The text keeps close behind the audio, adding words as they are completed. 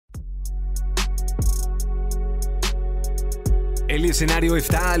El escenario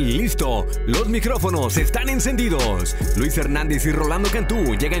está listo, los micrófonos están encendidos. Luis Hernández y Rolando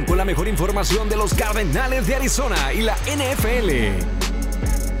Cantú llegan con la mejor información de los Cardenales de Arizona y la NFL.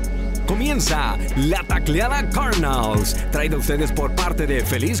 Comienza La Tacleada Cardinals, traído a ustedes por parte de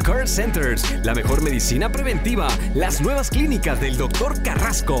Feliz Care Centers, la mejor medicina preventiva, las nuevas clínicas del Dr.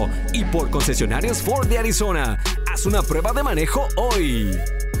 Carrasco y por Concesionarios Ford de Arizona. Haz una prueba de manejo hoy.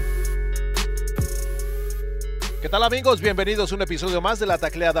 ¿Qué tal, amigos? Bienvenidos a un episodio más de La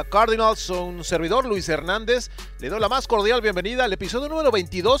Tacleada Cardinals. Un servidor, Luis Hernández. Le doy la más cordial bienvenida al episodio número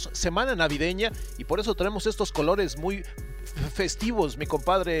 22, semana navideña, y por eso tenemos estos colores muy festivos. Mi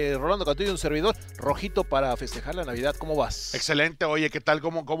compadre Rolando Cantú y un servidor rojito para festejar la Navidad. ¿Cómo vas? Excelente. Oye, ¿qué tal?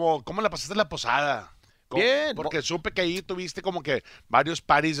 ¿Cómo la pasaste en la posada? Bien. Porque supe que ahí tuviste como que varios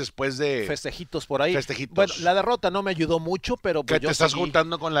parties después de... Festejitos por ahí. Festejitos. Bueno, la derrota no me ayudó mucho, pero pues que te estás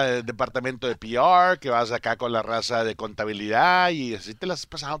juntando con el departamento de PR, que vas acá con la raza de contabilidad y así te las has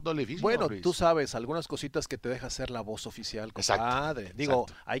pasado todo el edificio. Bueno, Luis. tú sabes, algunas cositas que te deja ser la voz oficial, compadre. Exacto, Digo,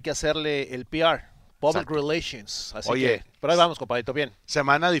 exacto. Hay que hacerle el PR, Public Exacto. Relations. Así Oye, que, pero ahí vamos, compadrito, bien.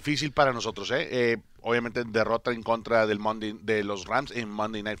 Semana difícil para nosotros, ¿eh? Obviamente derrota en contra de los Rams en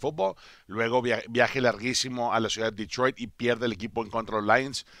Monday Night Football. Luego viaje larguísimo a la ciudad de Detroit y pierde el equipo en contra de los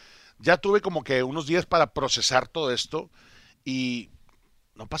Lions. Ya tuve como que unos días para procesar todo esto y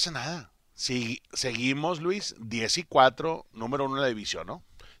no pasa nada. Seguimos, Luis, 10-4, número 1 en la división, ¿no?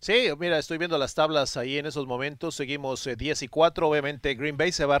 Sí, mira, estoy viendo las tablas ahí en esos momentos. Seguimos 10-4. Obviamente Green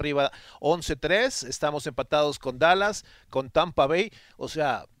Bay se va arriba 11-3. Estamos empatados con Dallas, con Tampa Bay. O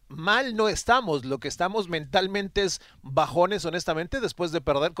sea, mal no estamos. Lo que estamos mentalmente es bajones, honestamente, después de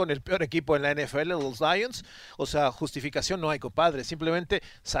perder con el peor equipo en la NFL, los Lions. O sea, justificación no hay, compadre. Simplemente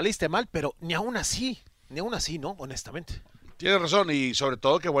saliste mal, pero ni aún así, ¿no? Honestamente. Tienes razón, y sobre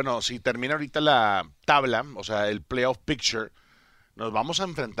todo que, bueno, si termina ahorita la tabla, o sea, el playoff picture, nos vamos a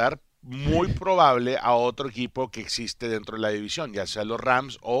enfrentar muy probable a otro equipo que existe dentro de la división, ya sea los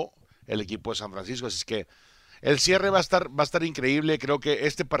Rams o el equipo de San Francisco. Así es que el cierre va a estar increíble. Creo que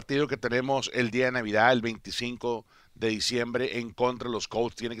este partido que tenemos el día de Navidad, el 25 de diciembre, en contra de los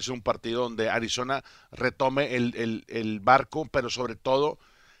Colts, tiene que ser un partido donde Arizona retome el barco, pero sobre todo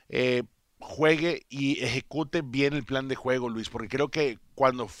juegue y ejecute bien el plan de juego, Luis, porque creo que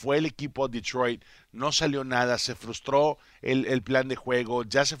cuando fue el equipo de Detroit no salió nada, se frustró el plan de juego,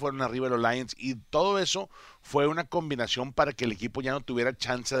 ya se fueron arriba los Lions y todo eso fue una combinación para que el equipo ya no tuviera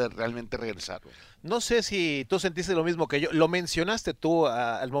chance de realmente regresar. No sé si tú sentiste lo mismo que yo. Lo mencionaste tú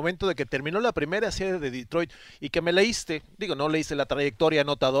al momento de que terminó la primera serie de Detroit y que me leíste. Digo, no leíste la trayectoria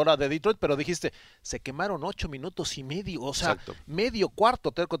anotadora de Detroit, pero dijiste, se quemaron 8 minutos y medio. O sea, Exacto. medio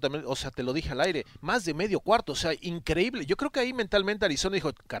cuarto, o sea, te lo dije al aire, más de medio cuarto. O sea, increíble. Yo creo que ahí mentalmente Arizona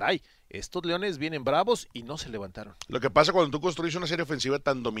dijo, caray, estos Leones vienen bravos y no se levantaron. Lo que pasa cuando tú construyes una serie ofensiva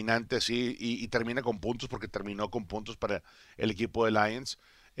tan dominante así y termina con puntos, porque terminó con puntos para el equipo de Lions,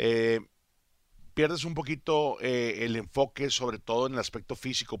 pierdes un poquito el enfoque, sobre todo en el aspecto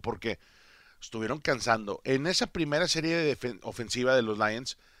físico, porque estuvieron cansando. En esa primera serie de ofensiva de los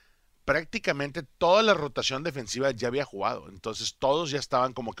Lions, prácticamente toda la rotación defensiva ya había jugado. Entonces todos ya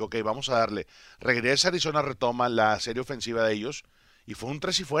estaban como que, ok, vamos a darle. Regresa Arizona, retoma la serie ofensiva de ellos. Y fue un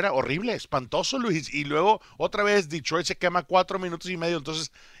 3 y fuera, horrible, espantoso, Luis. Y luego otra vez Detroit se quema 4 minutos y medio.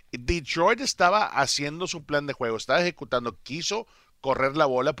 Entonces Detroit estaba haciendo su plan de juego, estaba ejecutando, quiso correr la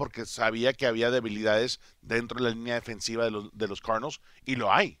bola porque sabía que había debilidades dentro de la línea defensiva de los Cardinals, y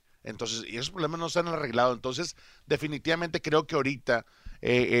lo hay. Entonces, y esos problemas no se han arreglado. Entonces, definitivamente creo que ahorita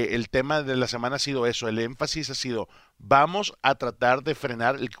el tema de la semana ha sido eso, el énfasis ha sido, vamos a tratar de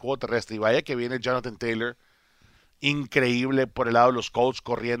frenar el juego terrestre. Y vaya que viene Jonathan Taylor, increíble por el lado de los Colts,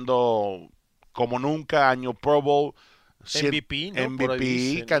 corriendo como nunca, año Pro Bowl. MVP, ¿no? Por ahí MVP,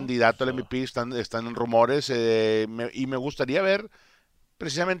 dice, ¿no? candidato O sea, al MVP, están en rumores, y me gustaría ver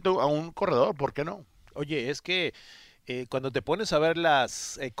precisamente a un corredor, ¿por qué no? Oye, es que cuando te pones a ver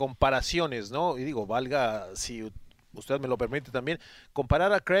las comparaciones, ¿no? Y digo, valga, si usted me lo permite también,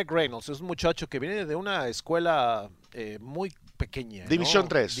 comparar a Craig Reynolds, es un muchacho que viene de una escuela muy pequeña, ¿no? División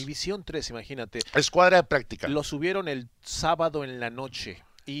 3. División 3, imagínate. Escuadra de práctica. Lo subieron el sábado en la noche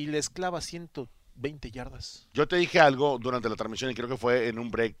y les clava 120 yardas. Yo te dije algo durante la transmisión y creo que fue en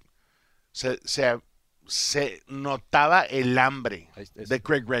un break. Se notaba el hambre de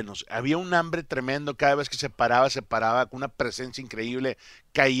Craig Reynolds. Había un hambre tremendo cada vez que se paraba con una presencia increíble,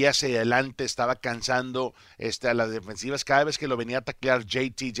 caía hacia adelante, estaba cansando a las defensivas. Cada vez que lo venía a taclear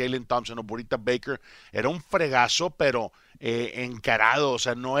Jalen Thompson o Burita Baker, era un fregazo, pero encarado. O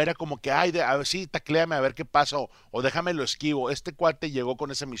sea, no era como que, a ver, sí, tacléame a ver qué pasa, o déjame lo esquivo. Este cuate llegó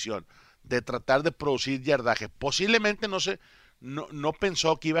con esa misión de tratar de producir yardaje. Posiblemente no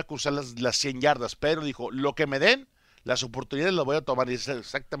pensó que iba a cruzar las 100 yardas, pero dijo, lo que me den, las oportunidades las voy a tomar, y es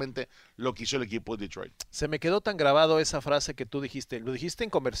exactamente lo que hizo el equipo de Detroit. Se me quedó tan grabado esa frase que tú dijiste, lo dijiste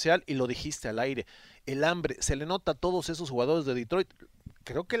en comercial y lo dijiste al aire. El hambre, se le nota a todos esos jugadores de Detroit.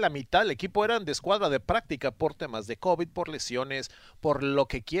 Creo que la mitad del equipo eran de escuadra de práctica por temas de COVID, por lesiones, por lo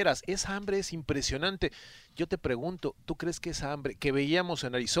que quieras. Esa hambre es impresionante. Yo te pregunto, ¿tú crees que esa hambre que veíamos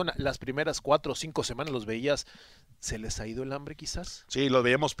en Arizona las primeras 4 o 5 semanas los veías, se les ha ido el hambre quizás? Sí, los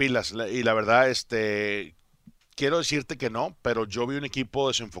veíamos pilas, y la verdad, quiero decirte que no, pero yo vi un equipo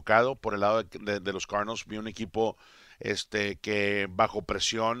desenfocado por el lado de los Cardinals, vi un equipo que bajo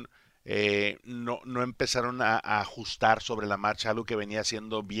presión no empezaron a ajustar sobre la marcha, algo que venía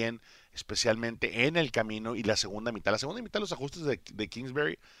haciendo bien, especialmente en el camino y la segunda mitad. La segunda mitad, los ajustes de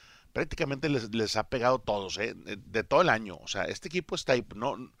Kingsbury prácticamente les ha pegado todos, de todo el año. O sea, este equipo está ahí,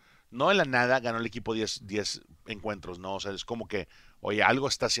 no de la nada ganó el equipo 10 encuentros, ¿no? O sea, es como que, oye, algo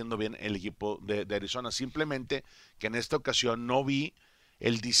está haciendo bien el equipo de Arizona. Simplemente que en esta ocasión no vi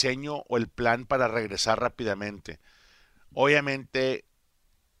el diseño o el plan para regresar rápidamente. Obviamente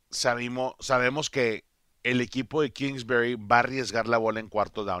sabemos que el equipo de Kingsbury va a arriesgar la bola en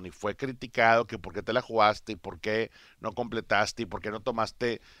cuarto down y fue criticado que por qué te la jugaste y por qué no completaste y por qué no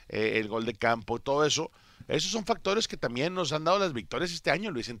tomaste el gol de campo y todo eso. Esos son factores que también nos han dado las victorias este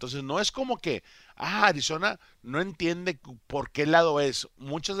año, Luis. Entonces no es como que Arizona no entiende por qué lado es.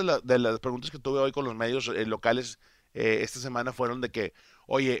 Muchas de las preguntas que tuve hoy con los medios locales esta semana fueron de que,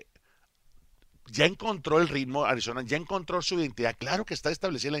 oye, ya encontró el ritmo Arizona, ya encontró su identidad. Claro que está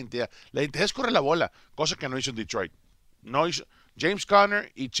establecida la identidad. La identidad es correr la bola, cosa que no hizo en Detroit. No hizo James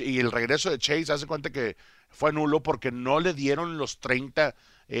Conner y el regreso de Chase, hace cuenta que fue nulo porque no le dieron los 30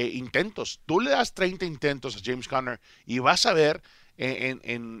 intentos. Tú le das 30 intentos a James Conner y vas a ver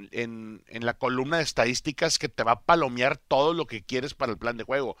en la columna de estadísticas que te va a palomear todo lo que quieres para el plan de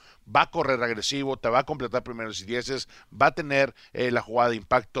juego. Va a correr agresivo, te va a completar primeros y dieces, va a tener la jugada de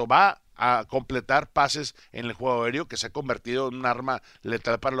impacto, va a completar pases en el juego aéreo, que se ha convertido en un arma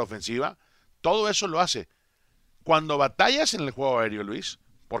letal para la ofensiva. Todo eso lo hace. Cuando batallas en el juego aéreo, Luis,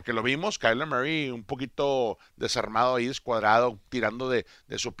 porque lo vimos, Kyler Murray un poquito desarmado ahí, descuadrado, tirando de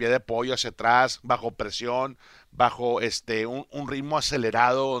su pie de pollo hacia atrás, bajo presión, bajo un ritmo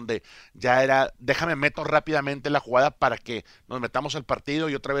acelerado, donde ya era, déjame meto rápidamente la jugada para que nos metamos al partido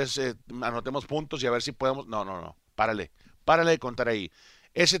y otra vez anotemos puntos y a ver si podemos. No, párale de contar ahí.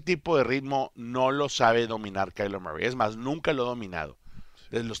 Ese tipo de ritmo no lo sabe dominar Kyler Murray. Es más, nunca lo ha dominado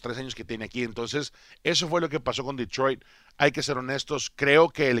desde los 3 años que tiene aquí. Entonces, eso fue lo que pasó con Detroit. Hay que ser honestos. Creo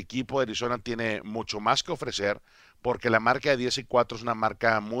que el equipo de Arizona tiene mucho más que ofrecer, porque la marca de 10-4 es una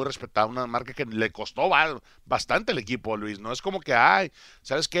marca muy respetada, una marca que le costó bastante al equipo, Luis. No es como que,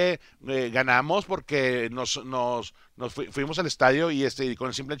 ¿sabes qué? Ganamos porque fuimos al estadio y con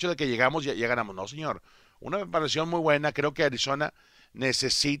el simple hecho de que llegamos ya ganamos. No, señor. Una preparación muy buena. Creo que Arizona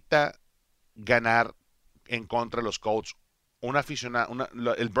necesita ganar en contra de los Colts.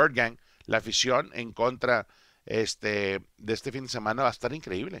 El Bird Gang, la afición en contra de este fin de semana va a estar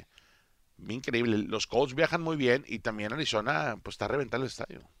increíble. Increíble. Los Colts viajan muy bien y también Arizona pues está reventando el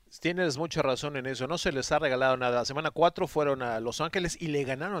estadio. Tienes mucha razón en eso, no se les ha regalado nada. La semana 4 fueron a Los Ángeles y le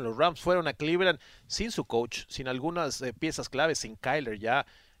ganaron a los Rams, fueron a Cleveland sin su coach, sin algunas piezas claves, sin Kyler ya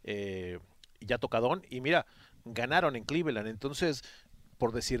tocadón, y mira, ganaron en Cleveland. Entonces,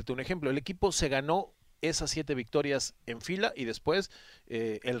 por decirte un ejemplo, el equipo se ganó esas 7 victorias en fila y después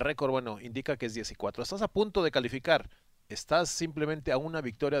el récord, bueno, indica que es 10-4. Estás a punto de calificar, estás simplemente a una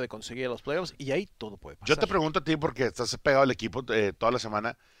victoria de conseguir los playoffs y ahí todo puede pasar. Yo te pregunto a ti, porque estás pegado al equipo toda la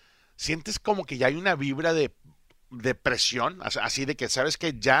semana, ¿sientes como que ya hay una vibra de presión, así de que sabes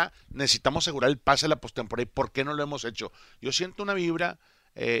que ya necesitamos asegurar el pase a la postemporada y por qué no lo hemos hecho? Yo siento una vibra.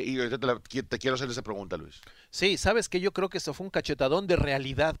 Y ahorita te quiero hacer esa pregunta, Luis. Sí, sabes que yo creo que esto fue un cachetadón de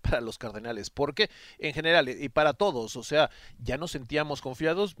realidad para los Cardenales, porque en general y para todos, o sea, ya nos sentíamos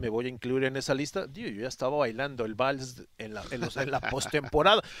confiados, me voy a incluir en esa lista. Yo ya estaba bailando el vals en la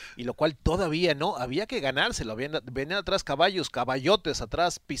postemporada, y lo cual todavía no, había que ganárselo, venían atrás caballotes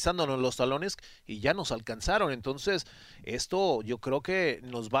atrás pisándonos los talones y ya nos alcanzaron. Entonces, esto yo creo que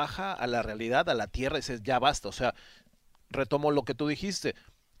nos baja a la realidad, a la tierra, y dices, ya basta, o sea, retomo lo que tú dijiste,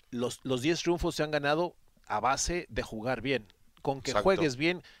 los 10 triunfos se han ganado a base de jugar bien. Con que juegues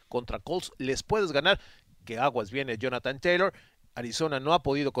bien contra Colts, les puedes ganar. Que aguas viene Jonathan Taylor. Arizona no ha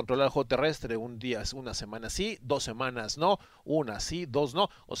podido controlar el juego terrestre una semana sí, 2 semanas no, una sí, 2 no.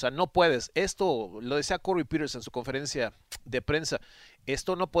 O sea, no puedes. Esto lo decía Corey Peters en su conferencia de prensa.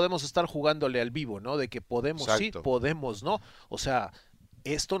 Esto no podemos estar jugándole al vivo, ¿no? De que podemos sí, podemos no. O sea,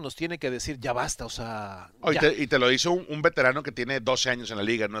 esto nos tiene que decir, ya basta, o sea, Oh, ya. y te lo dice un veterano que tiene 12 años en la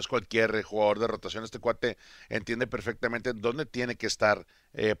liga, no es cualquier jugador de rotación. Este cuate entiende perfectamente dónde tiene que estar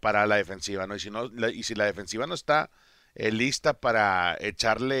para la defensiva, ¿no? Y si, y si la defensiva no está lista para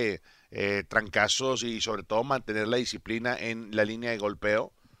echarle trancazos y sobre todo mantener la disciplina en la línea de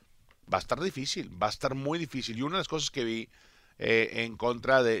golpeo, va a estar difícil, va a estar muy difícil. Y una de las cosas que vi en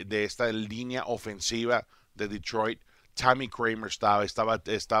contra de esta línea ofensiva de Detroit, Tommy Kramer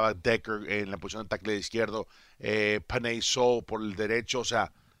estaba Decker en la posición de tackle de izquierdo, Panay Sewell por el derecho, o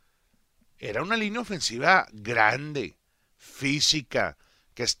sea, era una línea ofensiva grande, física,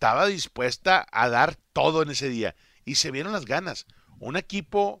 que estaba dispuesta a dar todo en ese día. Y se vieron las ganas. Un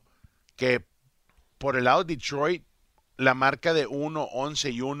equipo que por el lado de Detroit, la marca de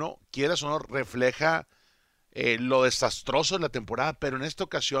 1-11-1, quieras o no, refleja lo desastroso de la temporada, pero en esta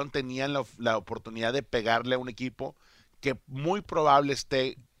ocasión tenían la oportunidad de pegarle a un equipo que muy probable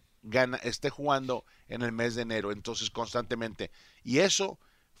esté jugando en el mes de enero, entonces constantemente. Y eso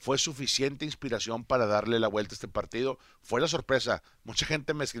fue suficiente inspiración para darle la vuelta a este partido. Fue la sorpresa. Mucha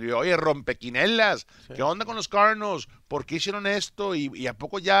gente me escribió, oye, rompequinelas, sí. ¿Qué onda con los Cardinals? ¿Por qué hicieron esto? Y a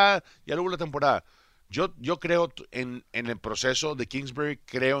poco ya luego la temporada. Yo creo en el proceso de Kingsbury,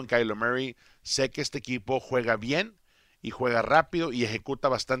 creo en Kyler Murray, sé que este equipo juega bien y juega rápido y ejecuta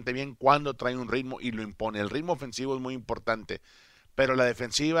bastante bien cuando trae un ritmo y lo impone. El ritmo ofensivo es muy importante, pero la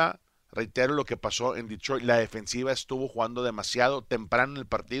defensiva, reitero lo que pasó en Detroit, la defensiva estuvo jugando demasiado temprano en el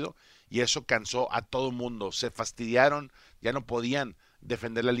partido y eso cansó a todo el mundo. Se fastidiaron, ya no podían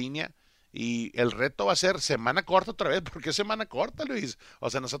defender la línea. Y el reto va a ser semana corta otra vez. ¿Por qué semana corta, Luis? O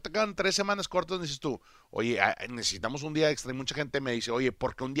sea, nos ha tocado 3 semanas cortas, dices tú, oye, necesitamos un día extra. Y mucha gente me dice, oye,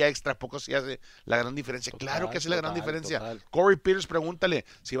 ¿por qué un día extra poco se hace la gran diferencia? Total, claro que hace la gran diferencia. Total. Corey Peters, pregúntale,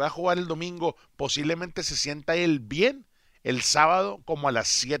 si va a jugar el domingo, posiblemente se sienta él bien el sábado como a las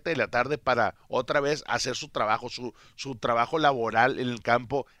 7 de la tarde para otra vez hacer su trabajo, su trabajo laboral en el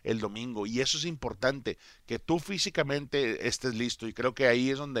campo el domingo. Y eso es importante, que tú físicamente estés listo. Y creo que ahí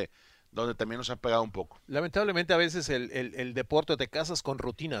es donde también nos ha pegado un poco. Lamentablemente a veces el deporte te casas con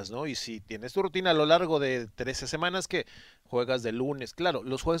rutinas, ¿no? Y si tienes tu rutina a lo largo de 13 semanas que juegas de lunes, claro,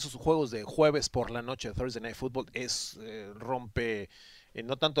 los juegos de jueves por la noche, Thursday Night Football, es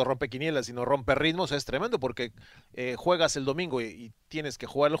no tanto rompe quinielas, sino rompe ritmos, es tremendo porque juegas el domingo y tienes que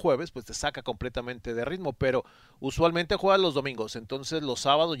jugar el jueves, pues te saca completamente de ritmo, pero usualmente juegas los domingos, entonces los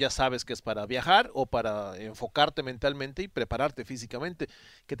sábados ya sabes que es para viajar o para enfocarte mentalmente y prepararte físicamente,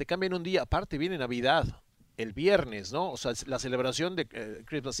 que te cambien un día, aparte viene Navidad, el viernes, ¿no? O sea, la celebración de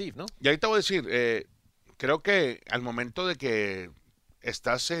Christmas Eve, ¿no? Y ahí te voy a decir, creo que al momento de que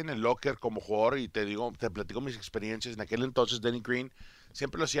estás en el locker como jugador y te platico mis experiencias, en aquel entonces Denny Green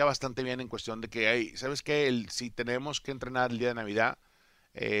siempre lo hacía bastante bien en cuestión de que, hey, ¿sabes qué? Si tenemos que entrenar el día de Navidad,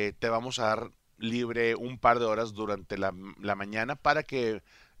 te vamos a dar libre un par de horas durante la mañana para que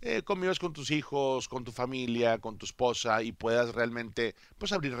convivas con tus hijos, con tu familia, con tu esposa y puedas realmente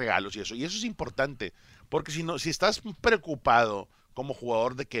pues abrir regalos y eso. Y eso es importante, porque si estás preocupado como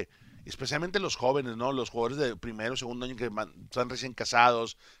jugador de que especialmente los jóvenes, ¿no? Los jugadores de primero o segundo año que están recién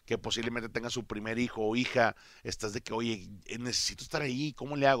casados, que posiblemente tengan su primer hijo o hija, estás de que, oye, necesito estar ahí,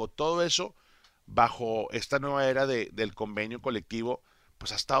 ¿cómo le hago? Todo eso, bajo esta nueva era del convenio colectivo,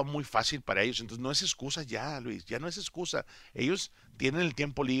 pues ha estado muy fácil para ellos. Entonces no es excusa ya, Luis, ya no es excusa. Ellos tienen el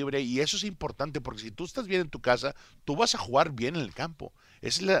tiempo libre y eso es importante porque si tú estás bien en tu casa, tú vas a jugar bien en el campo.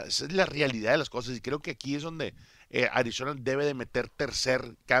 Esa es la realidad de las cosas y creo que aquí es donde Arizona debe de meter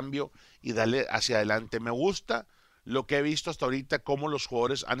tercer cambio y darle hacia adelante. Me gusta lo que he visto hasta ahorita, cómo los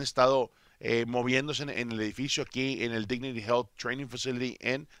jugadores han estado moviéndose en el edificio aquí, en el Dignity Health Training Facility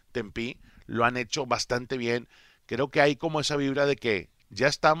en Tempe. Lo han hecho bastante bien. Creo que hay como esa vibra de que ya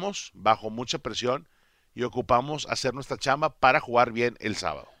estamos bajo mucha presión y ocupamos hacer nuestra chamba para jugar bien el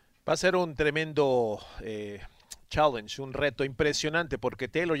sábado. Va a ser un tremendo challenge, un reto impresionante porque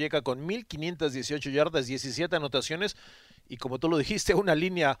Taylor llega con 1,518 yardas, 17 anotaciones y como tú lo dijiste, una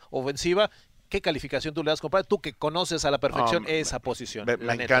línea ofensiva. ¿Qué calificación tú le das, compadre? Tú que conoces a la perfección esa posición.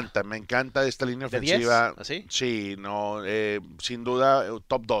 Me encanta esta línea ofensiva. ¿De 10? ¿Así? Sí, no, sin duda,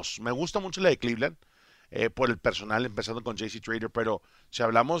 top 2. Me gusta mucho la de Cleveland. Por el personal, empezando con JC Trader, pero si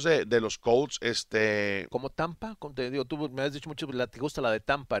hablamos de los Colts, como Tampa, como te digo, tú me has dicho mucho, te gusta la de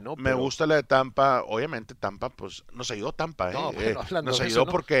Tampa, ¿no? Me gusta la de Tampa, obviamente Tampa, pues nos ayudó Tampa, no, nos ayudó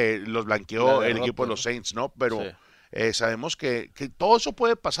 ¿no? Porque los blanqueó el equipo de los Saints, ¿no? Pero sí. Sabemos que todo eso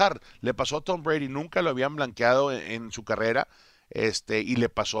puede pasar. Le pasó a Tom Brady, nunca lo habían blanqueado en su carrera, y le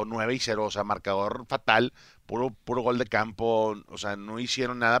pasó 9-0, o sea, marcador fatal, puro gol de campo, o sea, no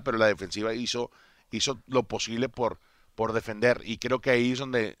hicieron nada, pero la defensiva hizo lo posible por por defender. Y creo que ahí es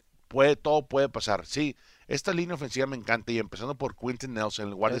donde todo puede pasar. Sí, esta línea ofensiva me encanta, y empezando por Quentin Nelson,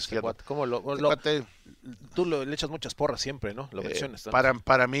 el guardia izquierdo. ¿Cómo tú le echas muchas porras siempre, ¿no? Lo mencionas.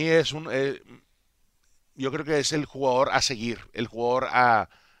 Para mí es yo creo que es el jugador a seguir, el jugador a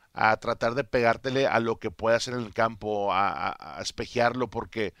tratar de pegártele a lo que puede hacer en el campo, a espejearlo,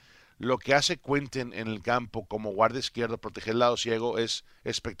 porque lo que hace Quentin en el campo como guardia izquierdo, proteger el lado ciego, es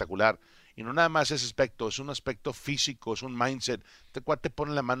espectacular. Y no nada más ese aspecto, es un aspecto físico, es un mindset. Este cuate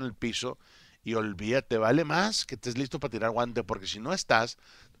pone la mano en el piso y olvídate, vale más que estés listo para tirar guante, porque si no estás,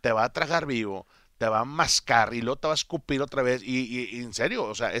 te va a tragar vivo, te va a mascar y luego te va a escupir otra vez. Y en serio,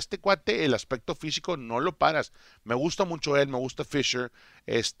 o sea, este cuate, el aspecto físico no lo paras. Me gusta mucho él, me gusta Fisher,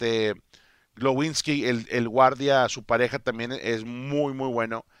 Glowinski, el guardia, su pareja también es muy, muy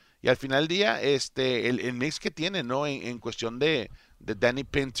bueno. Y al final del día, el mix que tiene, ¿no? En cuestión de Danny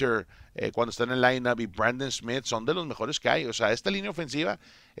Pinter, cuando está en el lineup, y Brandon Smith, son de los mejores que hay. O sea, esta línea ofensiva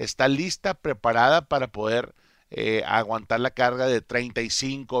está lista, preparada para poder aguantar la carga de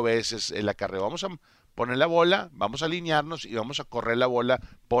 35 veces el acarreo. Vamos a poner la bola, vamos a alinearnos y vamos a correr la bola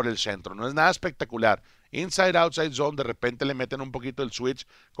por el centro. No es nada espectacular. Inside, outside zone, de repente le meten un poquito el switch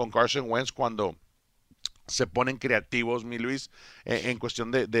con Carson Wentz cuando se ponen creativos, mi Luis, en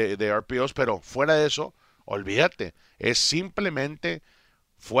cuestión de RPOs, pero fuera de eso, olvídate, es simplemente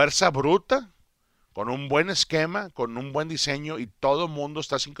fuerza bruta, con un buen esquema, con un buen diseño, y todo el mundo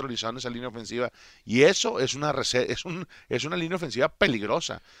está sincronizando esa línea ofensiva, y eso es una línea ofensiva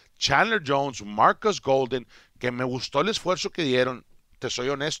peligrosa. Chandler Jones, Marcus Golden, que me gustó el esfuerzo que dieron, te soy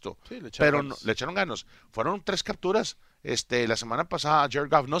honesto, sí, pero le echaron ganas. Fueron 3 capturas la semana pasada a Jared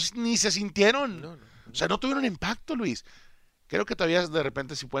Goff, ni se sintieron. No. O sea, no tuvieron impacto, Luis. Creo que todavía de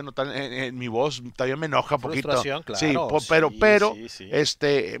repente si pueden notar en mi voz, todavía me enoja un poquito. Claro, sí,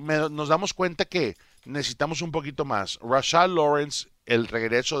 nos damos cuenta que necesitamos un poquito más. Rashad Lawrence, el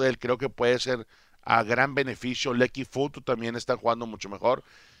regreso de él creo que puede ser a gran beneficio. Lecky Futu también está jugando mucho mejor.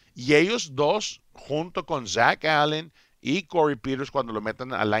 Y ellos dos, junto con Zach Allen y Corey Peters, cuando lo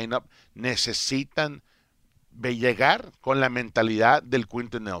metan al lineup, necesitan llegar con la mentalidad del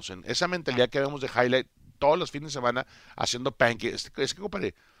Quentin Nelson. Esa mentalidad que vemos de highlight todos los fines de semana haciendo pancake. Es que,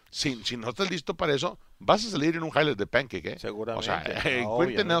 compadre, si no estás listo para eso, vas a salir en un highlight de pancake, ¿eh? Seguramente. O sea,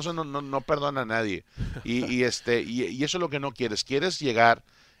 Quentin Nelson no perdona a nadie. Y eso es lo que no quieres. Quieres llegar,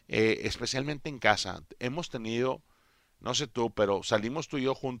 especialmente en casa. Hemos tenido, no sé tú, pero salimos tú y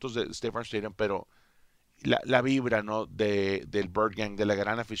yo juntos de Stephen Stadium, pero la vibra, ¿no? del Bird Gang, de la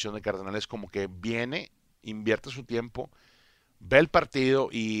gran afición de Cardenales, como que viene, invierte su tiempo, ve el partido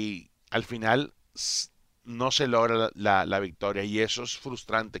y al final no se logra la victoria, y eso es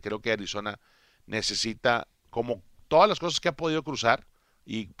frustrante. Creo que Arizona necesita, como todas las cosas que ha podido cruzar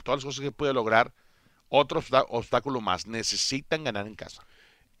y todas las cosas que puede lograr, otro obstáculo más. Necesitan ganar en casa.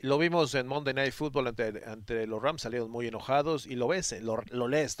 Lo vimos en Monday Night Football ante los Rams, salieron muy enojados, y lo ves, lo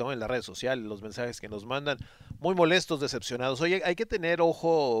lees, ¿no? En las redes sociales, los mensajes que nos mandan, muy molestos, decepcionados. Oye, hay que tener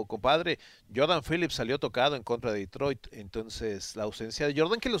ojo, compadre. Jordan Phillips salió tocado en contra de Detroit, entonces la ausencia de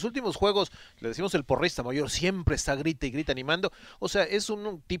Jordan, que en los últimos juegos, le decimos el porrista mayor, siempre está grita y grita animando. O sea, es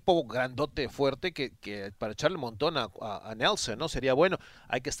un tipo grandote, fuerte, que para echarle un montón a Nelson, ¿no? Sería bueno.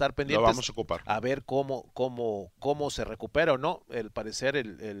 Hay que estar pendientes. Lo vamos a ocupar. A ver cómo se recupera o no. El parecer,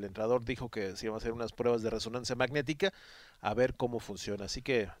 el entrenador dijo que se iban a hacer unas pruebas de resonancia magnética, a ver cómo funciona. Así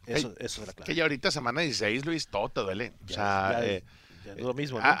que eso es la clave. Que ya ahorita semana 16, Luis, todo te duele. Ya es lo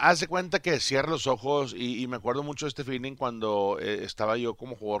mismo, ¿no? Haz de cuenta que cierra los ojos, y me acuerdo mucho de este feeling cuando estaba yo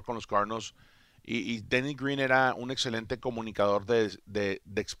como jugador con los Cardinals, y Denny Green era un excelente comunicador de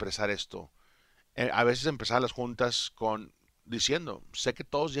expresar esto. A veces empezaba las juntas diciendo, sé que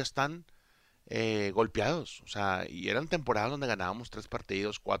todos ya están golpeados, o sea, y eran temporadas donde ganábamos 3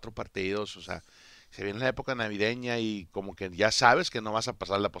 partidos, 4 partidos, o sea, se viene la época navideña y como que ya sabes que no vas a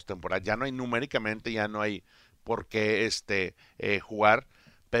pasar la postemporada, ya no hay numéricamente, ya no hay por qué jugar,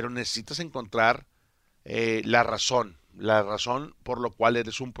 pero necesitas encontrar la razón por lo cual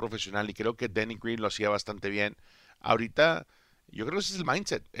eres un profesional, y creo que Denny Green lo hacía bastante bien. Ahorita yo creo que ese es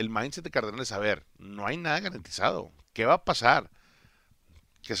el mindset de Cardenales. A ver, no hay nada garantizado. ¿Qué va a pasar?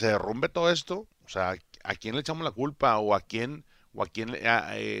 Que se derrumbe todo esto, o sea, ¿a quién le echamos la culpa? ¿O a quién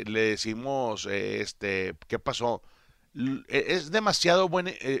le decimos qué pasó? Es demasiado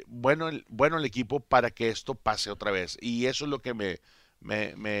bueno el equipo para que esto pase otra vez, y eso es lo que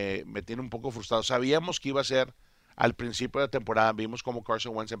me tiene un poco frustrado. Sabíamos que iba a ser al principio de la temporada, vimos cómo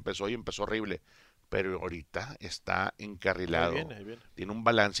Carson Wentz empezó horrible, pero ahorita está encarrilado. Ahí viene. Tiene un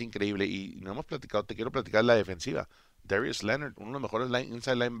balance increíble, y no hemos platicado, te quiero platicar la defensiva. Darius Leonard, uno de los mejores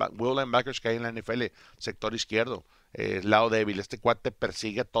will linebackers que hay en la NFL, sector izquierdo, lado débil. Este cuate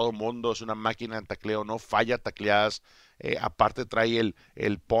persigue a todo mundo, es una máquina de tacleo, no falla tacleadas. Aparte trae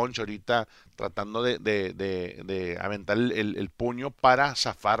el punch ahorita tratando de aventar el puño para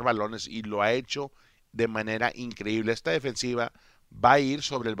zafar balones y lo ha hecho de manera increíble. Esta defensiva va a ir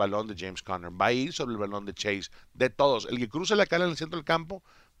sobre el balón de James Conner, va a ir sobre el balón de Chase, de todos. El que cruce la cara en el centro del campo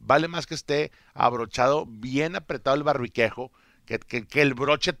vale más que esté abrochado, bien apretado el barbiquejo, que el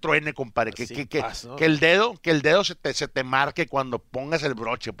broche truene, compadre, ¿no? que el dedo se te marque cuando pongas el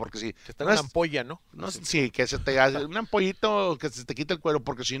broche, porque si que está una ampolla, ¿no? Sí, que se te hace un ampollito, que se te quite el cuero,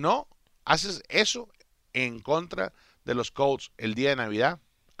 porque si no haces eso en contra de los Colts el día de Navidad,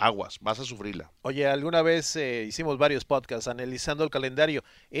 aguas, vas a sufrirla. Oye, alguna vez hicimos varios podcasts analizando el calendario.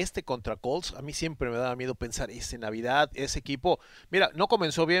 Contra Colts, a mí siempre me daba miedo pensar, Navidad, ese equipo. Mira, no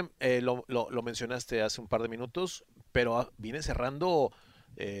comenzó bien, lo mencionaste hace un par de minutos, pero viene cerrando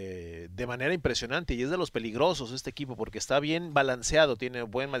de manera impresionante y es de los peligrosos este equipo porque está bien balanceado, tiene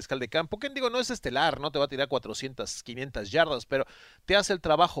buen mariscal de campo, que no es estelar, no te va a tirar 400, 500 yardas, pero te hace el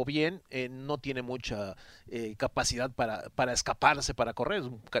trabajo bien, no tiene mucha capacidad para escaparse, para correr, es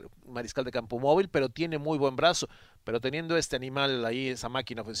un mariscal de campo móvil, pero tiene muy buen brazo, pero teniendo este animal ahí, esa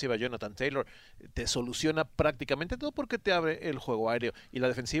máquina ofensiva, Jonathan Taylor, te soluciona prácticamente todo porque te abre el juego aéreo y la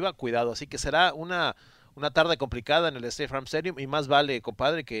defensiva, cuidado, así que será una tarde complicada en el State Farm Stadium y más vale,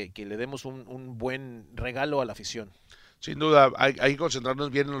 compadre, que le demos un buen regalo a la afición. Sin duda, hay que concentrarnos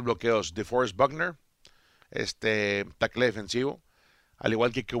bien en los bloqueos. DeForest Buckner, tackle defensivo, al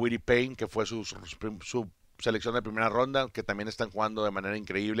igual que Kwity Paye, que fue su selección de primera ronda, que también están jugando de manera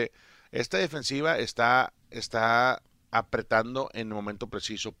increíble. Esta defensiva está apretando en el momento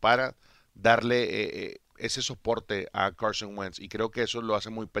preciso para darle ese soporte a Carson Wentz y creo que eso lo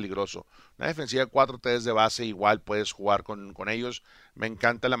hace muy peligroso. Una defensiva 4-3 de base, igual puedes jugar con ellos. Me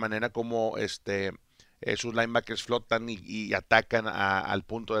encanta la manera como sus linebackers flotan y atacan al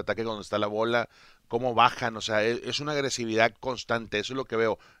punto de ataque donde está la bola, cómo bajan, o sea, es una agresividad constante, eso es lo que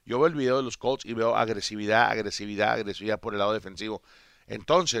veo. Yo veo el video de los Colts y veo agresividad por el lado defensivo.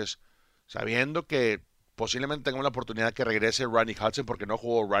 Entonces, sabiendo que posiblemente tengamos la oportunidad que regrese Ronnie Hudson porque no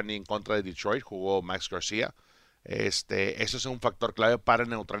jugó Ronnie en contra de Detroit, jugó Max García. Eso es un factor clave para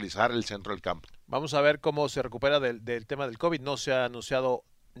neutralizar el centro del campo. Vamos a ver cómo se recupera del tema del COVID. No se ha anunciado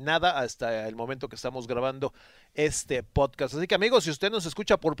nada hasta el momento que estamos grabando este podcast. Así que amigos, si usted nos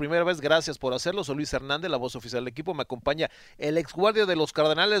escucha por primera vez, gracias por hacerlo. Soy Luis Hernández, la voz oficial del equipo. Me acompaña el exguardia de los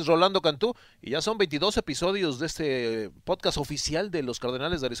Cardenales, Rolando Cantú. Y ya son 22 episodios de este podcast oficial de los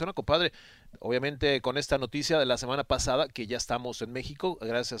Cardenales de Arizona, compadre. Obviamente con esta noticia de la semana pasada, que ya estamos en México,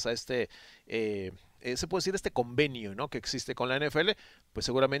 gracias a se puede decir este convenio, ¿no?, que existe con la NFL, pues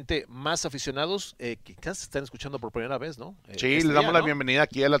seguramente más aficionados que quizás están escuchando por primera vez, ¿no? Sí, le damos la bienvenida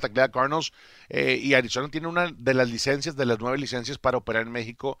aquí a la Taclea Cardinals y Arizona tiene una de las licencias, de las 9 licencias para operar en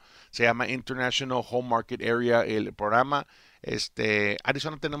México, se llama International Home Market Area, el programa.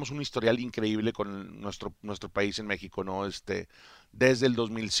 Arizona tenemos un historial increíble con nuestro país en México, ¿no? Desde el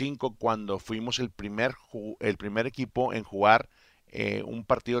 2005, cuando fuimos el primer equipo en jugar un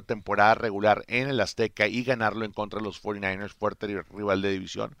partido de temporada regular en el Azteca y ganarlo en contra de los 49ers, fuerte rival de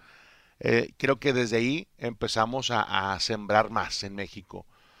división. Creo que desde ahí empezamos a sembrar más en México.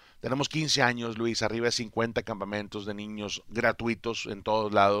 Tenemos 15 años, Luis, arriba de 50 campamentos de niños gratuitos en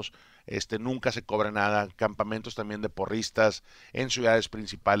todos lados. Nunca se cobra nada. Campamentos también de porristas en ciudades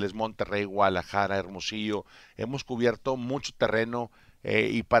principales, Monterrey, Guadalajara, Hermosillo. Hemos cubierto mucho terreno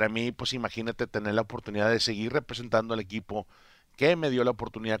y para mí, pues imagínate tener la oportunidad de seguir representando al equipo que me dio la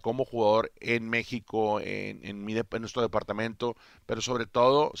oportunidad como jugador en México, en nuestro departamento, pero sobre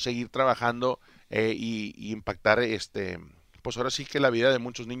todo seguir trabajando y impactar, pues ahora sí que la vida de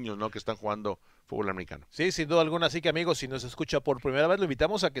muchos niños, ¿no?, que están jugando fútbol americano. Sí, sin duda alguna. Así que amigos, si nos escucha por primera vez, lo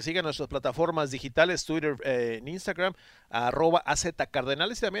invitamos a que siga nuestras plataformas digitales, Twitter, en Instagram,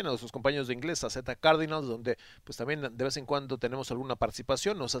 @AZCardenales, y también a nuestros compañeros de inglés, AZ Cardinals, donde pues también de vez en cuando tenemos alguna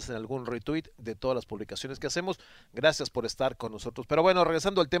participación, nos hacen algún retweet de todas las publicaciones que hacemos. Gracias por estar con nosotros. Pero bueno,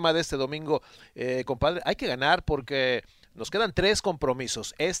 regresando al tema de este domingo, compadre, hay que ganar porque nos quedan 3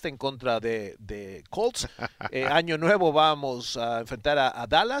 compromisos. En contra de Colts. Año nuevo vamos a enfrentar a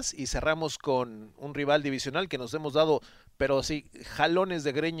Dallas y cerramos con un rival divisional que nos hemos dado, pero sí, jalones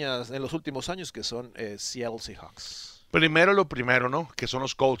de greñas en los últimos años, que son Seattle Seahawks. Primero lo primero, ¿no?, que son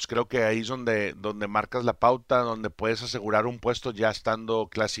los Colts. Creo que ahí es donde marcas la pauta, donde puedes asegurar un puesto ya estando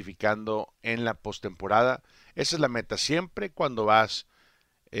clasificando en la postemporada. Esa es la meta. Siempre cuando vas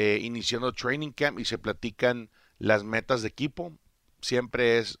iniciando training camp y se platican las metas de equipo,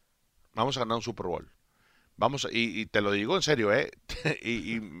 siempre es, vamos a ganar un Super Bowl. Vamos, y te lo digo en serio,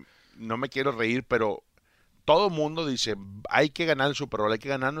 y no me quiero reír, pero todo el mundo dice, hay que ganar el Super Bowl, hay que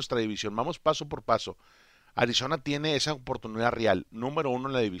ganar nuestra división, vamos paso por paso. Arizona tiene esa oportunidad real, número 1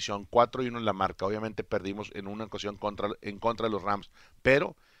 en la división, 4-1 en la marca. Obviamente perdimos en una ocasión en contra de los Rams,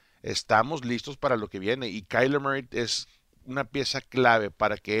 pero estamos listos para lo que viene y Kyler Murray es una pieza clave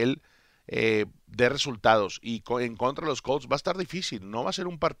para que él dé resultados y en contra de los Colts va a estar difícil, no va a ser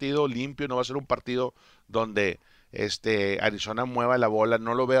un partido limpio, no va a ser un partido donde Arizona mueva la bola,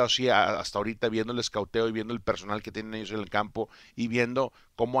 no lo veo así hasta ahorita viendo el escauteo y viendo el personal que tienen ellos en el campo y viendo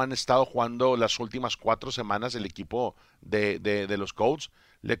cómo han estado jugando las últimas 4 semanas el equipo de los Colts.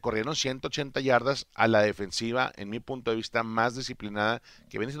 Le corrieron 180 yardas a la defensiva, en mi punto de vista, más disciplinada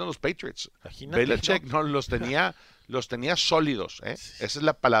que vienen siendo los Patriots. Belichick no los tenía sólidos, esa es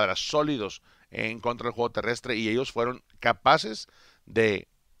la palabra, sólidos en contra del juego terrestre y ellos fueron capaces de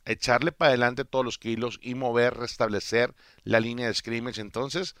echarle para adelante todos los kilos y mover, restablecer la línea de scrimmage.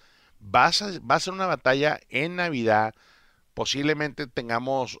 Entonces va a ser una batalla en Navidad, posiblemente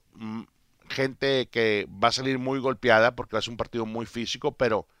tengamos gente que va a salir muy golpeada porque va a ser un partido muy físico,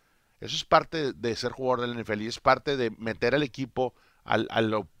 pero eso es parte de ser jugador del NFL y es parte de meter al equipo a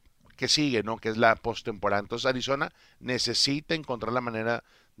lo que sigue, ¿no? Que es la postemporada. Entonces Arizona necesita encontrar la manera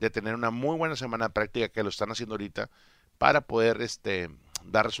de tener una muy buena semana de práctica, que lo están haciendo ahorita, para poder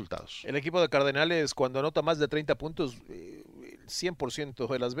dar resultados. El equipo de Cardenales, cuando anota más de 30 puntos, 100%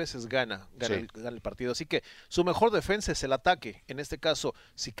 de las veces gana el partido. Así que su mejor defensa es el ataque. En este caso,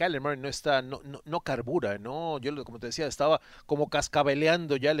 si Kyler Murray no carbura, ¿no? Yo, como te decía, estaba como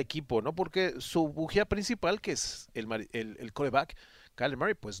cascabeleando ya el equipo, ¿no? Porque su bujía principal, que es el quarterback, Kyler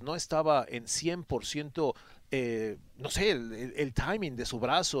Murray, pues no estaba en 100%, no sé, el timing de su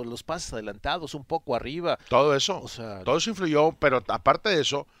brazo, los pases adelantados, un poco arriba. Todo eso, o sea, todo eso influyó, pero aparte de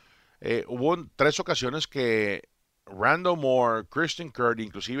eso, hubo 3 ocasiones que Randall Moore, Christian Kirk,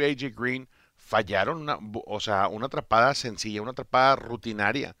 inclusive AJ Green, fallaron una atrapada sencilla, una atrapada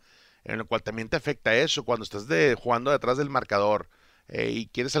rutinaria, en lo cual también te afecta eso, cuando estás jugando detrás del marcador y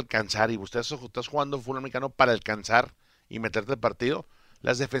quieres alcanzar, y estás jugando fútbol americano para alcanzar y meterte al partido,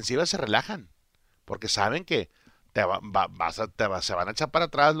 las defensivas se relajan, porque saben que se van a echar para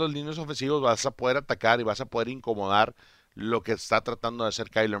atrás los líneas ofensivos, vas a poder atacar y vas a poder incomodar lo que está tratando de hacer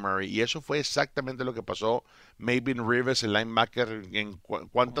Kyler Murray. Y eso fue exactamente lo que pasó. Maven Rivers, el linebacker, en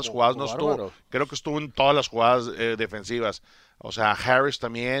cuántas jugadas no estuvo. Creo que estuvo en todas las jugadas defensivas. O sea, Harris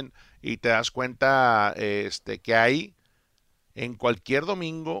también. Y te das cuenta que ahí, en cualquier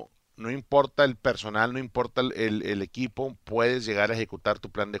domingo, no importa el personal, no importa el equipo, puedes llegar a ejecutar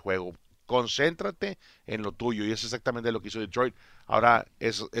tu plan de juego. Concéntrate en lo tuyo, y es exactamente lo que hizo Detroit. Ahora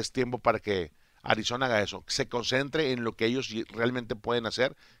es tiempo para que Arizona haga eso, se concentre en lo que ellos realmente pueden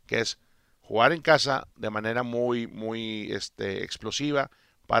hacer, que es jugar en casa de manera muy, muy explosiva,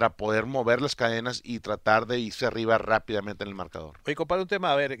 para poder mover las cadenas y tratar de irse arriba rápidamente en el marcador. Oye, compadre, un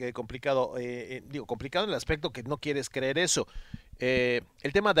tema, a ver, complicado. Complicado en el aspecto que no quieres creer eso.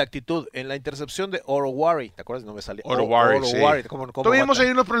 El tema de actitud en la intercepción de Orowari, ¿te acuerdas? No me salía. Orowari, sí. ¿Cómo Tuvimos ahí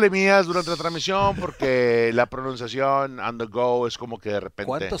unos problemillas durante la transmisión porque la pronunciación on the go es como que de repente...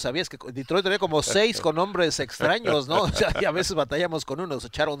 ¿Cuánto sabías? Que Detroit tenía como 6 con nombres extraños, ¿no? O sea, y a veces batallamos con unos,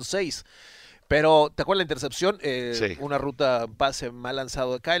 echaron 6. Pero, ¿te acuerdas la intercepción? Sí. Una ruta, pase mal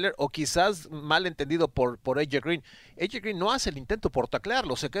lanzado de Kyler, o quizás mal entendido por AJ Green. AJ Green no hace el intento por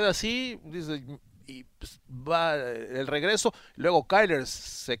taclearlo, se queda así, dice, y pues, va el regreso. Luego Kyler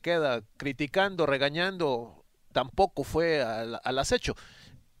se queda criticando, regañando, tampoco fue al acecho.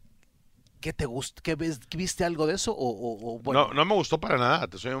 ¿Qué te gustó? ¿Viste algo de eso? Bueno? No me gustó para nada.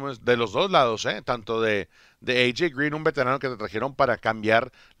 De los dos lados, tanto de AJ Green, un veterano que te trajeron para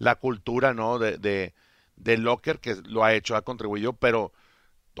cambiar la cultura, ¿no? de Locker, que lo ha hecho, ha contribuido, pero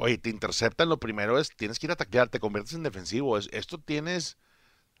oye, te interceptan. Lo primero tienes que ir a taclear, te conviertes en defensivo. Esto tienes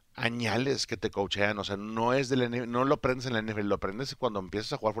añales que te coachean, o sea, no lo aprendes en la NFL, lo aprendes cuando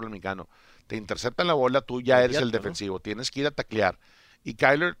empiezas a jugar fútbol americano. Te interceptan la bola, tú ya eres el defensivo, tienes que ir a taclear. Y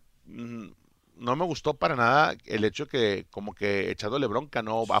Kyler, no me gustó para nada el hecho que como que echándole bronca,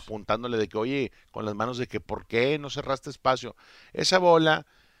 no apuntándole de que oye, con las manos, de que por qué no cerraste espacio. Esa bola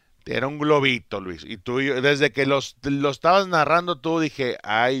era un globito, Luis, y tú, desde que lo estabas narrando tú, dije,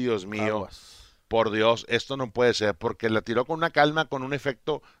 ay Dios mío, Aguas. Por Dios, esto no puede ser, porque la tiró con una calma, con un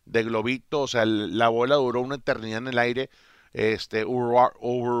efecto de globito, o sea, la bola duró una eternidad en el aire.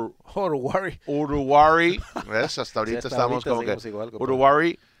 Orowari, ¿ves? Hasta ahorita estamos como que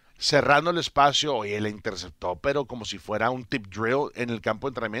Orowari cerrando el espacio, oye, le interceptó, pero como si fuera un tip drill en el campo de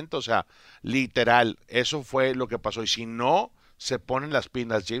entrenamiento, o sea, literal, eso fue lo que pasó. Y si no se ponen las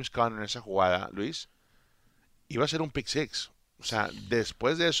pilas James Conner en esa jugada, Luis, iba a ser un pick six. O sea,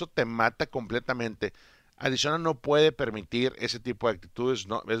 después de eso te mata completamente. Arizona no puede permitir ese tipo de actitudes,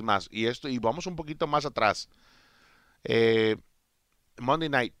 no, es más, y vamos un poquito más atrás. Monday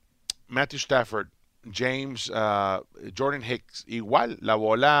Night, Matthew Stafford, James, Jordan Hicks, igual,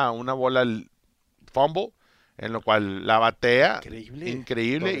 una bola fumble, en lo cual la batea,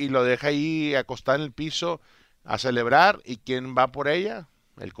 increíble, y lo deja ahí acostado en el piso a celebrar, y ¿quién va por ella?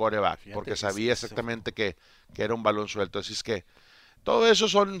 El quarterback, porque sabía exactamente que era un balón suelto. Así es que todo eso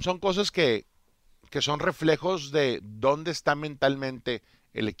son cosas que son reflejos de dónde está mentalmente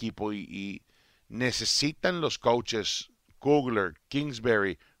el equipo, y necesitan los coaches Kugler,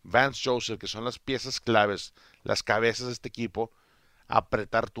 Kingsbury, Vance Joseph, que son las piezas claves, las cabezas de este equipo,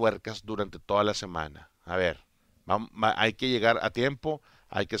 apretar tuercas durante toda la semana. A ver, hay que llegar a tiempo,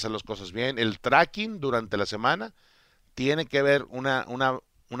 hay que hacer las cosas bien. El tracking durante la semana tiene que ver un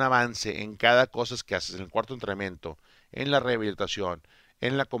avance en cada cosa que haces, en el cuarto entrenamiento, en la rehabilitación,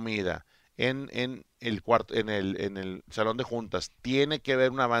 en la comida, en el salón de juntas. Tiene que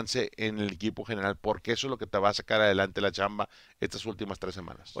haber un avance en el equipo general, porque eso es lo que te va a sacar adelante la chamba estas últimas 3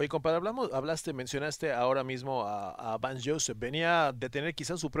 semanas. Oye, compadre, mencionaste ahora mismo a Vance Joseph. Venía de tener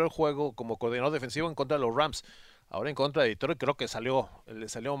quizás su peor juego como coordinador defensivo en contra de los Rams. Ahora en contra de Detroit creo que le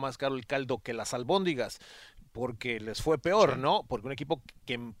salió más caro el caldo que las albóndigas, porque les fue peor, sí, ¿no? Porque un equipo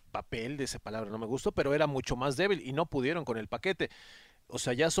que en papel, de esa palabra no me gustó, pero era mucho más débil y no pudieron con el paquete. O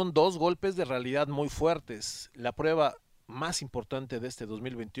sea, ya son 2 golpes de realidad muy fuertes. La prueba más importante de este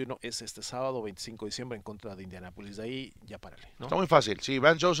 2021 es este sábado 25 de diciembre en contra de Indianapolis. De ahí ya párale, ¿no? Está muy fácil. Sí,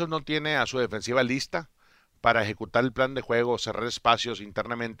 Vance Joseph no tiene a su defensiva lista para ejecutar el plan de juego, cerrar espacios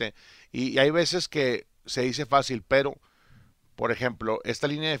internamente. Y hay veces que se dice fácil, pero, por ejemplo, esta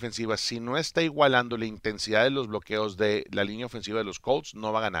línea defensiva, si no está igualando la intensidad de los bloqueos de la línea ofensiva de los Colts,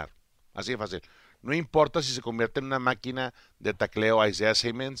 no va a ganar. Así de fácil. No importa si se convierte en una máquina de tacleo a Isaiah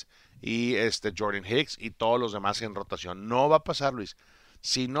Simmons y Jordan Hicks y todos los demás en rotación. No va a pasar, Luis.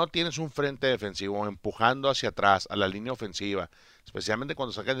 Si no tienes un frente defensivo empujando hacia atrás a la línea ofensiva, especialmente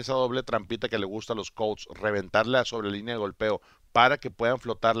cuando sacan esa doble trampita que le gusta a los Colts, reventarla sobre la línea de golpeo para que puedan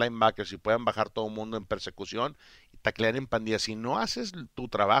flotar linebackers y puedan bajar todo el mundo en persecución y taclear en pandilla. Si no haces tu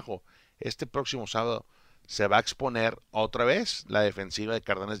trabajo este próximo sábado, se va a exponer otra vez la defensiva de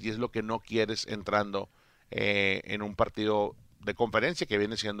Cardenales, y es lo que no quieres entrando en un partido de conferencia que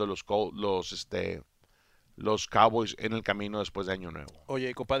viene siendo los Cowboys en el camino después de Año Nuevo.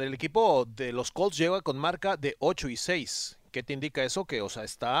 Oye, compadre, el equipo de los Colts llega con marca de 8-6. ¿Qué te indica eso? Que, o sea,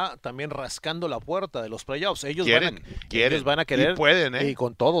 está también rascando la puerta de los playoffs. Ellos van a querer y pueden, y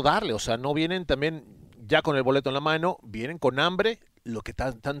con todo darle. O sea, no vienen también ya con el boleto en la mano, vienen con hambre, lo que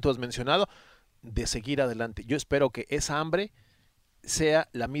tanto has mencionado, de seguir adelante. Yo espero que esa hambre sea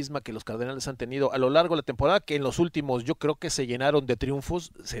la misma que los Cardenales han tenido a lo largo de la temporada, que en los últimos yo creo que se llenaron de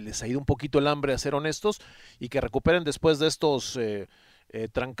triunfos, se les ha ido un poquito el hambre, a ser honestos, y que recuperen después de estos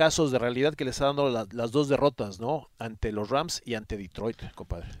trancazos de realidad que les ha dado las 2 derrotas, ¿no? Ante los Rams y ante Detroit,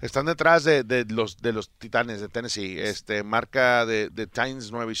 compadre. Están detrás de los Titanes de Tennessee, marca de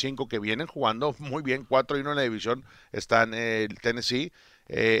Titans 9-5, que vienen jugando muy bien, 4-1 en la división, están el Tennessee.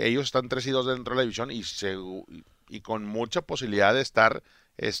 Ellos están 3-2 dentro de la división y con mucha posibilidad de estar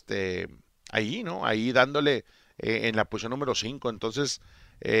ahí, ¿no? Ahí dándole en la posición número 5. Entonces,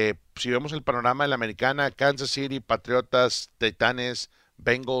 si vemos el panorama de la americana, Kansas City, Patriotas, Titanes,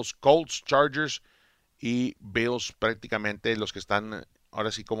 Bengals, Colts, Chargers y Bills, prácticamente los que están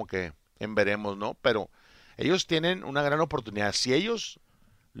ahora sí como que en veremos, ¿no? Pero ellos tienen una gran oportunidad. Si ellos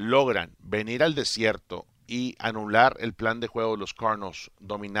logran venir al desierto y anular el plan de juego de los Cardinals,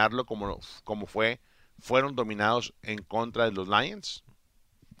 dominarlo como fueron dominados en contra de los Lions.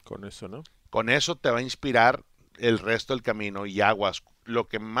 Con eso, ¿no? Con eso te va a inspirar el resto del camino, y aguas. Lo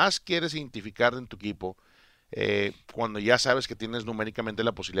que más quieres identificar en tu equipo, cuando ya sabes que tienes numéricamente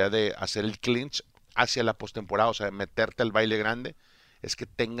la posibilidad de hacer el clinch hacia la postemporada, o sea, meterte al baile grande, es que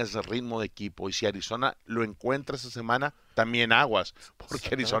tengas el ritmo de equipo. Y si Arizona lo encuentra esta semana, también aguas,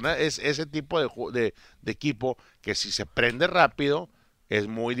 porque Arizona es ese tipo de equipo que si se prende rápido es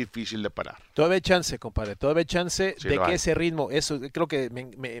muy difícil de parar. Todavía hay chance, compadre, todavía hay chance Sí, de que ese ritmo, eso, creo que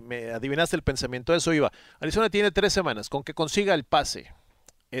me adivinaste el pensamiento, eso iba. Arizona tiene 3 semanas, con que consiga el pase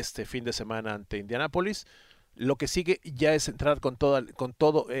este fin de semana ante Indianapolis, lo que sigue ya es entrar con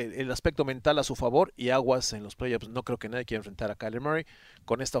todo el aspecto mental a su favor, y aguas en los playoffs. No creo que nadie quiera enfrentar a Kyler Murray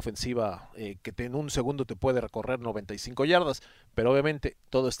con esta ofensiva que en un segundo te puede recorrer 95 yardas, pero obviamente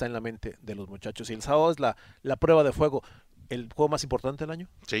todo está en la mente de los muchachos, y el sábado es la prueba de fuego. ¿El juego más importante del año?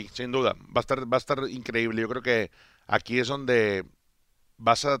 Sí, sin duda. Va a estar increíble. Yo creo que aquí es donde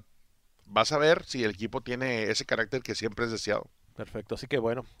vas a vas a ver si el equipo tiene ese carácter que siempre es deseado. Perfecto, así que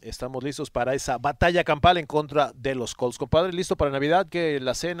bueno, estamos listos para esa batalla campal en contra de los Colts. Compadre, ¿listo para Navidad? ¿Qué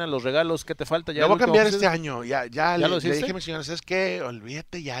la cena, los regalos, qué te falta? Ya voy a cambiar este año, ya lo le hiciste? dije a mi señora, ¿sabes qué?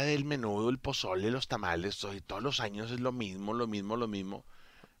 Olvídate ya del menudo, el pozole, los tamales, todos los años es lo mismo.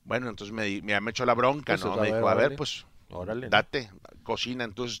 Bueno, entonces me echó la bronca, Pues, ¿no? a Me ver, dijo, a ver, órale. pues, Órale, ¿no? date, cocina.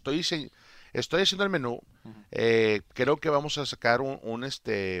 Entonces estoy haciendo el menú. Creo que vamos a sacar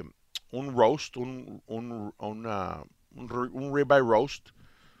un roast, un ribeye roast,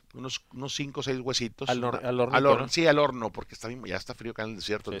 unos 5 o 6 huesitos. Al hornito, ¿no? Sí, al horno, porque ya está frío acá en el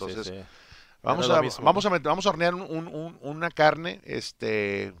desierto, Sí, entonces sí. vamos No es a lo mismo, vamos a hornear una carne,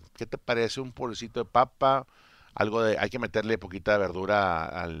 ¿qué te parece? Un purecito de papa, hay que meterle poquita verdura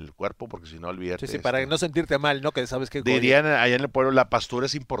al cuerpo, porque si no, olvídate. Sí, para no sentirte mal, ¿no? Que sabes que dirían allá en el pueblo, la pastura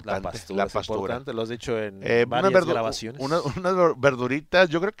es la importante. pastura es importante, lo has dicho en varias grabaciones. Unas verduritas,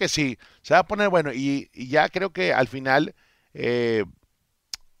 yo creo que sí, se va a poner bueno, y ya creo que al final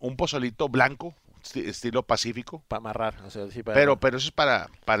un pozolito blanco, estilo pacífico. Para amarrar, o sea, sí, Pero eso es para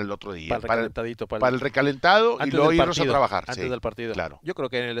el otro día. para el recalentadito, para el recalentado y antes luego del irnos a partido, trabajar. Antes Sí, del partido. claro. Yo creo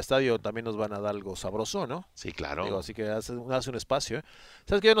que en el estadio también nos van a dar algo sabroso, ¿no? Sí, claro. Digo, así que hace un espacio, ¿eh?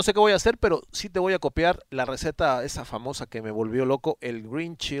 Sabes que yo no sé qué voy a hacer, pero sí te voy a copiar la receta esa famosa que me volvió loco, el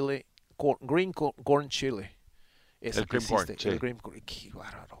green corn chili. Esa El que cream corn, hiciste, sí. el green corn, qué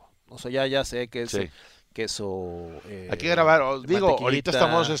bárbaro. O sea, ya sé que es Sí. queso. Hay que grabar, digo, ahorita mantequillita.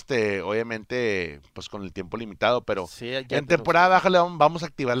 estamos obviamente pues con el tiempo limitado, pero Sí, ya en tenemos temporada baja vamos a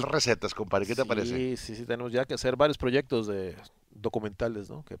activar las recetas, compadre. ¿Qué te parece? Sí, tenemos ya que hacer varios proyectos de documentales,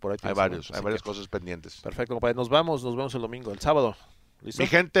 ¿no? Que por ahí Hay tienes, ¿no? varias Así que, cosas pendientes. perfecto, compadre. Nos vemos el domingo, el sábado. ¿Listo? Mi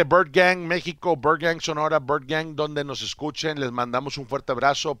gente, Bird Gang México, Bird Gang Sonora, Bird Gang donde nos escuchen, les mandamos un fuerte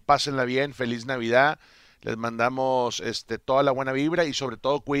abrazo, pásenla bien, feliz Navidad, les mandamos toda la buena vibra y sobre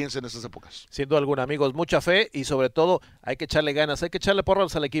todo cuídense en estas épocas. Sin duda alguna, amigos, mucha fe y sobre todo hay que echarle ganas, hay que echarle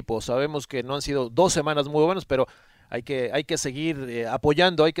porras al equipo. Sabemos que no han sido 2 semanas muy buenas, pero hay que seguir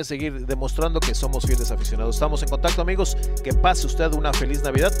apoyando, hay que seguir demostrando que somos fieles aficionados. Estamos en contacto, amigos, que pase usted una feliz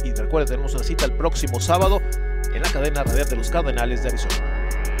Navidad y recuerde, tenemos una cita el próximo sábado en la cadena radial de los Cardenales de Arizona.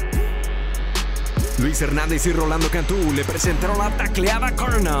 Luis Hernández y Rolando Cantú le presentaron la Tacleada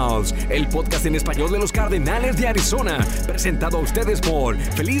Cardinals, el podcast en español de los Cardenales de Arizona, presentado a ustedes por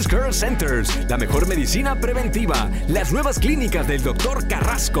Feliz Care Centers, la mejor medicina preventiva, las nuevas clínicas del Dr.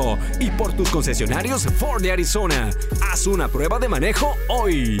 Carrasco y por tus concesionarios Ford de Arizona. Haz una prueba de manejo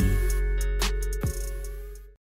hoy.